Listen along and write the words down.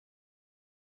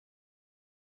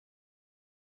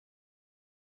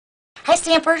Hi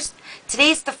Stampers!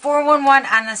 Today's the 411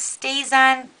 on the Staz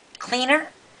On cleaner,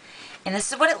 and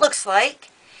this is what it looks like.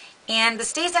 And the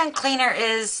Staz On cleaner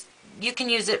is, you can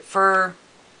use it for,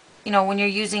 when you're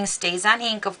using Staz On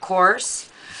ink, of course,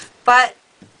 but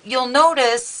you'll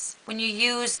notice when you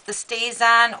use the Staz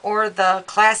On or the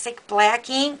classic black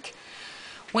ink,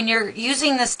 when you're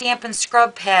using the stamp and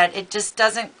scrub pad, it just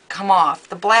doesn't come off.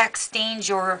 The black stains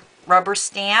your rubber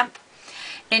stamp.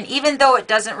 And even though it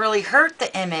doesn't really hurt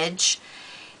the image,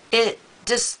 it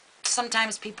just,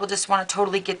 sometimes people just want to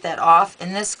totally get that off,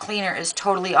 and this cleaner is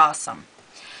totally awesome.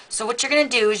 So what you're going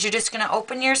to do is you're just going to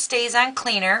open your Staz On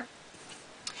cleaner,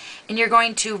 and you're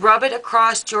going to rub it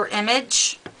across your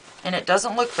image, and it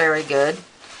doesn't look very good.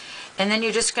 And then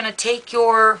you're just going to take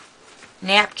your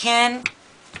napkin,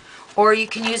 or you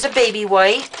can use a baby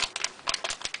wipe.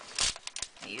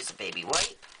 Use a baby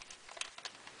wipe.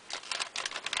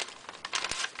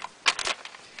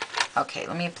 Okay,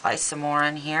 let me apply some more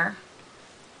on here.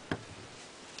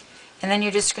 And then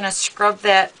you're just going to scrub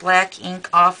that black ink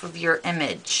off of your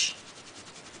image.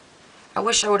 I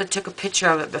wish I would have took a picture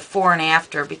of it before and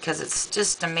after, because it's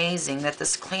just amazing that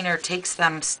this cleaner takes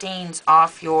them stains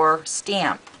off your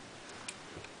stamp.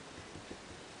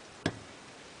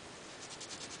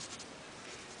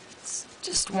 It's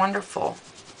just wonderful.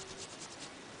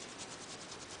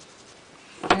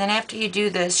 And then after you do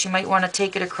this, you might want to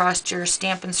take it across your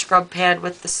stamp and scrub pad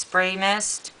with the spray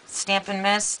mist, stamp and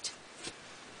mist.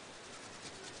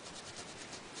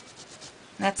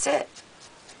 And that's it.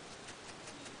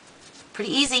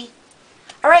 Pretty easy.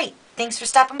 Alright, thanks for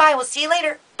stopping by. We'll see you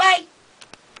later. Bye!